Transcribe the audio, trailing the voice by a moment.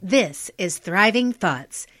This is Thriving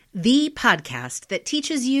Thoughts, the podcast that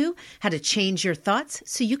teaches you how to change your thoughts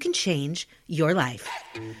so you can change your life.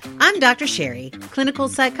 I'm Dr. Sherry, clinical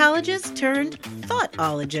psychologist turned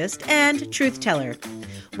thoughtologist and truth teller.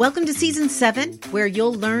 Welcome to Season 7, where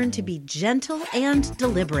you'll learn to be gentle and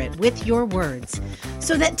deliberate with your words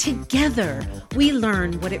so that together we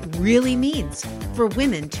learn what it really means for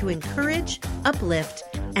women to encourage, uplift,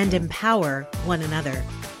 and empower one another.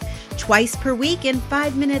 Twice per week in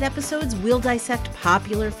 5-minute episodes, we'll dissect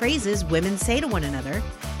popular phrases women say to one another,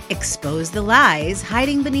 expose the lies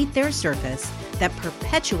hiding beneath their surface that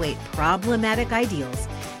perpetuate problematic ideals,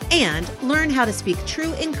 and learn how to speak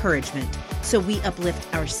true encouragement so we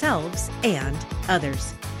uplift ourselves and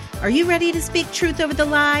others. Are you ready to speak truth over the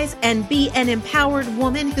lies and be an empowered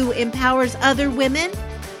woman who empowers other women?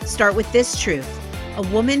 Start with this truth. A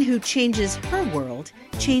woman who changes her world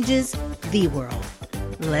changes the world.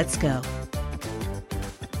 Let's go.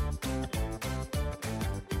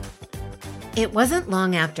 It wasn't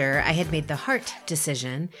long after I had made the heart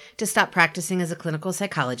decision to stop practicing as a clinical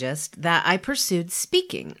psychologist that I pursued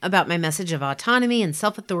speaking about my message of autonomy and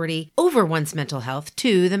self-authority over one's mental health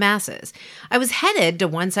to the masses. I was headed to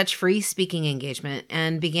one such free speaking engagement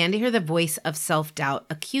and began to hear the voice of self-doubt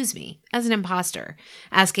accuse me as an imposter,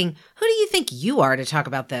 asking, who do you think you are to talk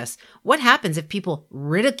about this? What happens if people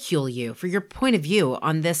ridicule you for your point of view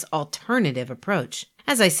on this alternative approach?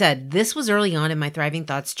 As I said, this was early on in my Thriving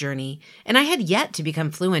Thoughts journey, and I had yet to become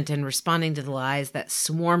fluent in responding to the lies that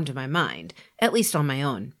swarmed my mind, at least on my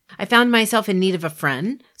own. I found myself in need of a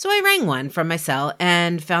friend, so I rang one from my cell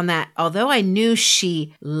and found that although I knew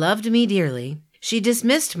she loved me dearly, she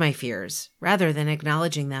dismissed my fears rather than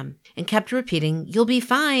acknowledging them and kept repeating, "You'll be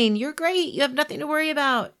fine, you're great, you have nothing to worry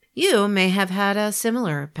about." You may have had a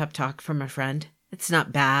similar pep talk from a friend. It's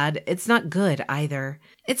not bad. It's not good either.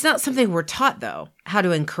 It's not something we're taught, though, how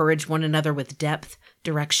to encourage one another with depth,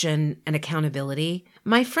 direction, and accountability.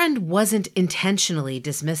 My friend wasn't intentionally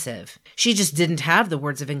dismissive. She just didn't have the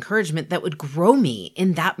words of encouragement that would grow me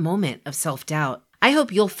in that moment of self-doubt. I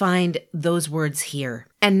hope you'll find those words here,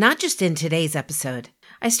 and not just in today's episode.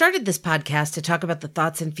 I started this podcast to talk about the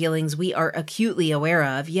thoughts and feelings we are acutely aware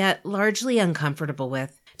of, yet largely uncomfortable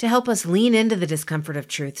with, to help us lean into the discomfort of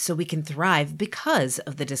truth so we can thrive because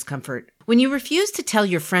of the discomfort. When you refuse to tell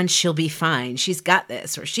your friend she'll be fine, she's got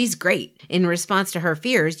this, or she's great, in response to her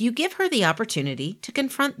fears, you give her the opportunity to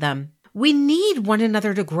confront them. We need one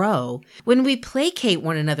another to grow. When we placate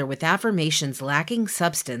one another with affirmations lacking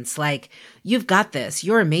substance, like, you've got this,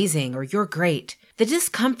 you're amazing, or you're great, the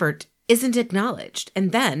discomfort isn't acknowledged,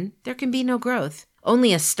 and then there can be no growth.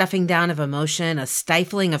 Only a stuffing down of emotion, a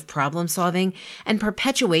stifling of problem solving, and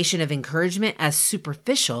perpetuation of encouragement as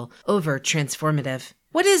superficial over transformative.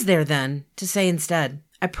 What is there then to say instead?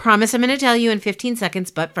 I promise I'm going to tell you in 15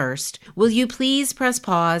 seconds, but first, will you please press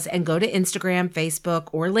pause and go to Instagram, Facebook,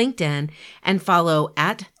 or LinkedIn and follow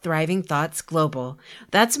at Thriving Thoughts Global.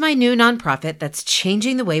 That's my new nonprofit that's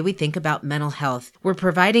changing the way we think about mental health. We're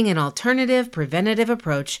providing an alternative, preventative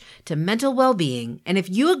approach to mental well-being. And if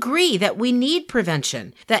you agree that we need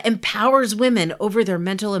prevention that empowers women over their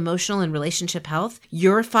mental, emotional, and relationship health,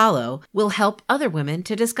 your follow will help other women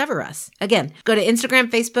to discover us. Again, go to Instagram,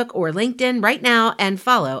 Facebook, or LinkedIn right now and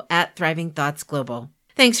follow at Thriving Thoughts Global.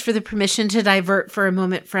 Thanks for the permission to divert for a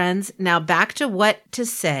moment, friends. Now back to what to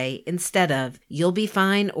say instead of "you'll be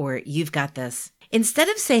fine" or "you've got this." Instead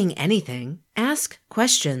of saying anything, ask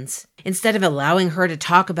questions. Instead of allowing her to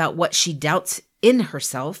talk about what she doubts in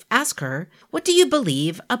herself, ask her, what do you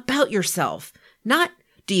believe about yourself? Not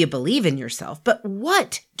do you believe in yourself, but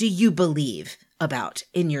what do you believe about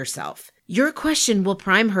in yourself? Your question will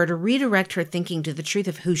prime her to redirect her thinking to the truth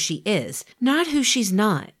of who she is, not who she's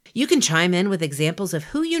not. You can chime in with examples of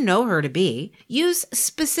who you know her to be. Use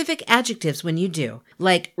specific adjectives when you do,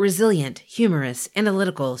 like resilient, humorous,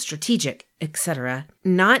 analytical, strategic, etc.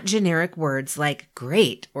 Not generic words like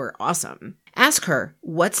great or awesome. Ask her,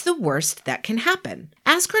 what's the worst that can happen?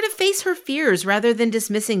 Ask her to face her fears rather than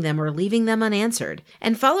dismissing them or leaving them unanswered.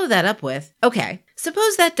 And follow that up with, okay,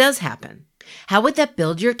 suppose that does happen. How would that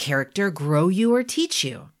build your character, grow you, or teach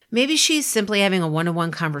you? Maybe she's simply having a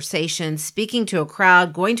one-on-one conversation, speaking to a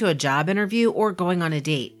crowd, going to a job interview, or going on a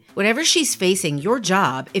date. Whatever she's facing, your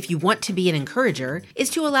job, if you want to be an encourager, is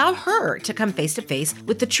to allow her to come face to face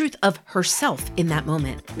with the truth of herself in that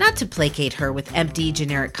moment, not to placate her with empty,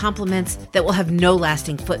 generic compliments that will have no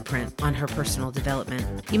lasting footprint on her personal development.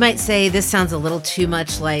 You might say this sounds a little too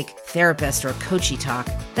much like therapist or coachy talk.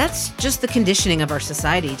 That's just the conditioning of our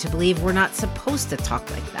society to believe we're not supposed to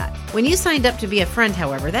talk like that. When you signed up to be a friend,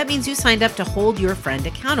 however, that means you signed up to hold your friend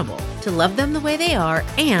accountable, to love them the way they are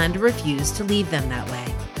and refuse to leave them that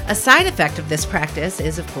way. A side effect of this practice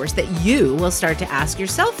is, of course, that you will start to ask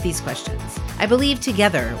yourself these questions. I believe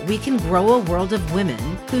together we can grow a world of women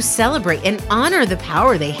who celebrate and honor the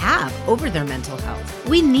power they have over their mental health.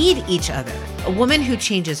 We need each other. A woman who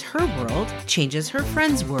changes her world changes her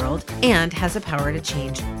friend's world and has the power to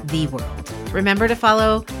change the world. Remember to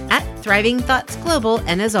follow at Thriving Thoughts Global,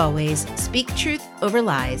 and as always, speak truth over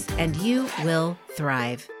lies, and you will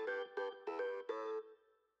thrive.